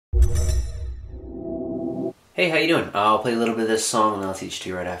Hey, how you doing? I'll play a little bit of this song and I'll teach it to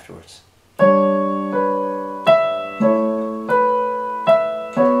you right afterwards.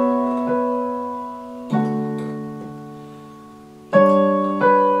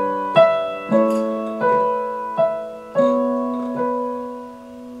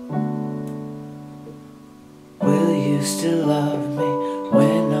 Will you still love me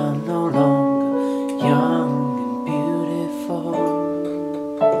when I'm no longer young and beautiful?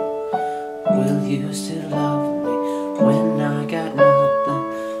 Will you still love me when I got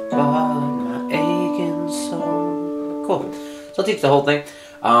nothing but my aching soul? Cool. So I'll teach the whole thing.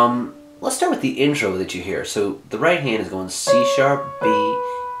 Let's start with the intro that you hear. So the right hand is going C sharp, B,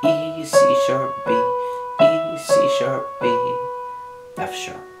 E, C sharp, B, E, C sharp, B, F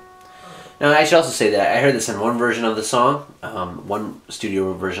sharp. Now I should also say that I heard this in one version of the song, one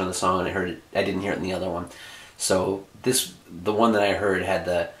studio version of the song, and I didn't hear it in the other one. So the one that I heard had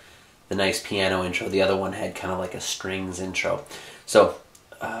the nice piano intro. The other one had kind of like a strings intro. So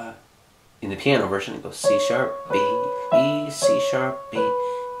in the piano version it goes C sharp, B, E, C sharp, B,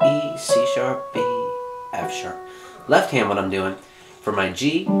 E, C sharp, B, F sharp. Left hand, what I'm doing, for my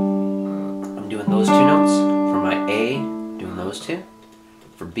G, I'm doing those two notes. For my A, doing those two.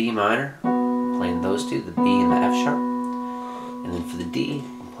 For B minor, I'm playing those two, the B and the F sharp. And then for the D,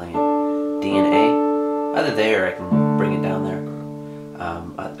 I'm playing D and A. Either there or I can bring it down there.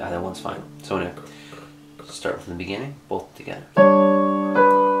 Either one's fine. So I'm going to start from the beginning, both together.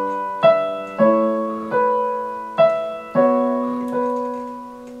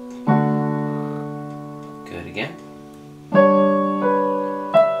 Good again.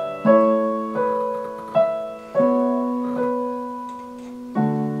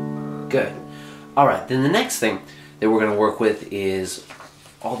 Good. Alright, then the next thing that we're going to work with is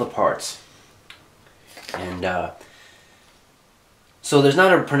all the parts. And so there's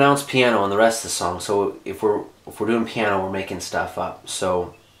not a pronounced piano on the rest of the song, so if we're doing piano, we're making stuff up.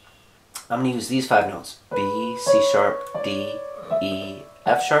 So I'm going to use these 5 notes. B, C sharp, D, E,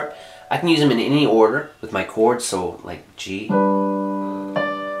 F sharp. I can use them in any order with my chords, so like G.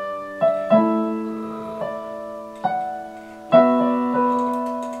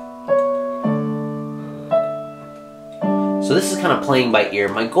 So this is kind of playing by ear.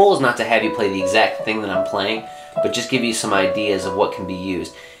 My goal is not to have you play the exact thing that I'm playing, but just give you some ideas of what can be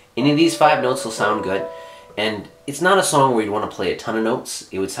used. Any of these 5 notes will sound good, and it's not a song where you'd want to play a ton of notes.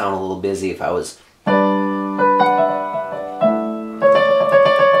 It would sound a little busy if I was...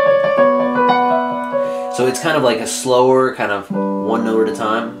 So it's kind of like a slower, kind of one note at a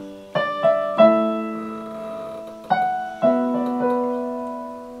time.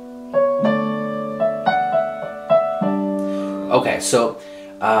 Okay, so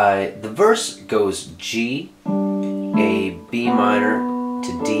the verse goes G, A, B minor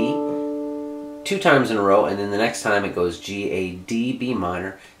to D 2 times in a row, and then the next time it goes G, A, D, B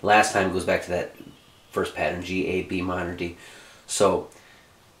minor. Last time it goes back to that first pattern, G, A, B minor, D. So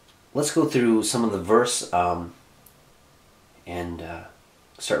let's go through some of the verse and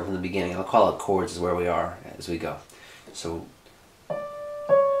start from the beginning. I'll call out chords is where we are as we go. So,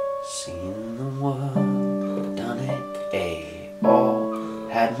 seen the world, done it, A, all,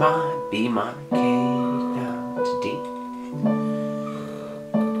 had my B minor, K down to D,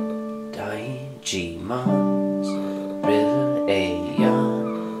 dying G months, riddle A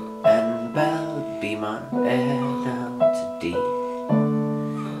young, and bell B minor, A down to D.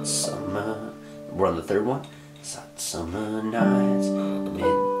 Summer, we're on the 3rd one. Summer nights, mid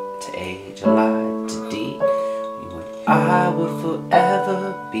to A, July to D. I will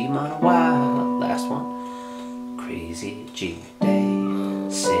forever be my wild. Last one. Crazy G day,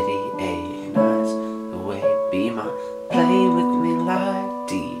 city A nights, the way be my play with me like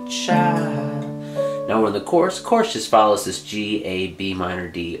D child. Now we're in the chorus. Chorus just follows this G, A, B minor,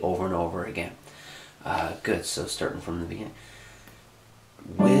 D over and over again. Good. So starting from the beginning.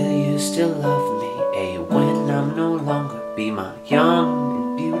 Will you still love me, A, when I'm no longer be my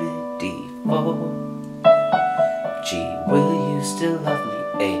young and beautiful? G, will you still love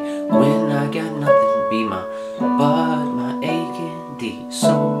me, A, when I got nothing be my but my aching D?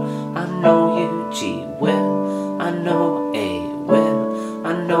 So I know you, G, will, I know A, will,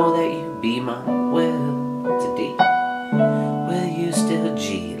 I know that you be my will to D. Will you still,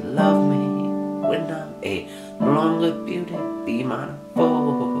 G, love me when I'm A, no longer beauty, be my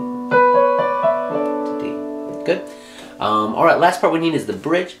foe to D? Good. Alright, last part we need is the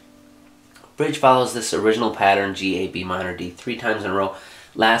bridge. Bridge follows this original pattern, G, A, B minor, D, 3 times in a row.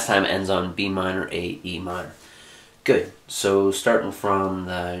 Last time ends on B minor, A, E minor. Good. So starting from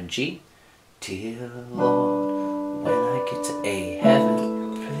the G. Dear Lord, when I get to A,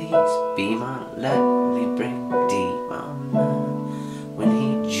 heaven, please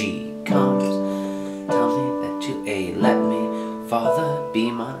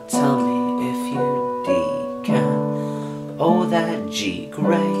G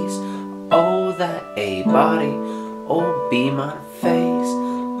grace. Oh, that A body, oh, B minor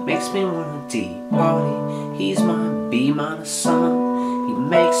face, makes me wanna D party. He's my B minor son, he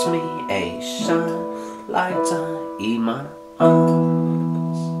makes me A shine like the E minor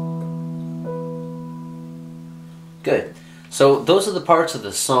arms. Good. So those are the parts of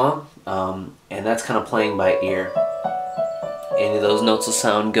the song, and that's kind of playing by ear. Any of those notes will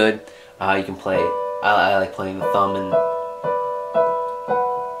sound good. You can play, I like playing the thumb and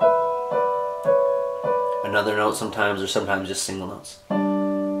another note sometimes, or sometimes just single notes.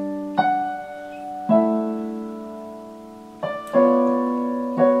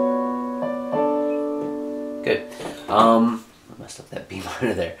 Good. I messed up that B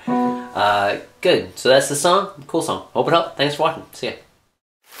minor there. Good. So that's the song. Cool song. Hope it helped. Thanks for watching. See ya.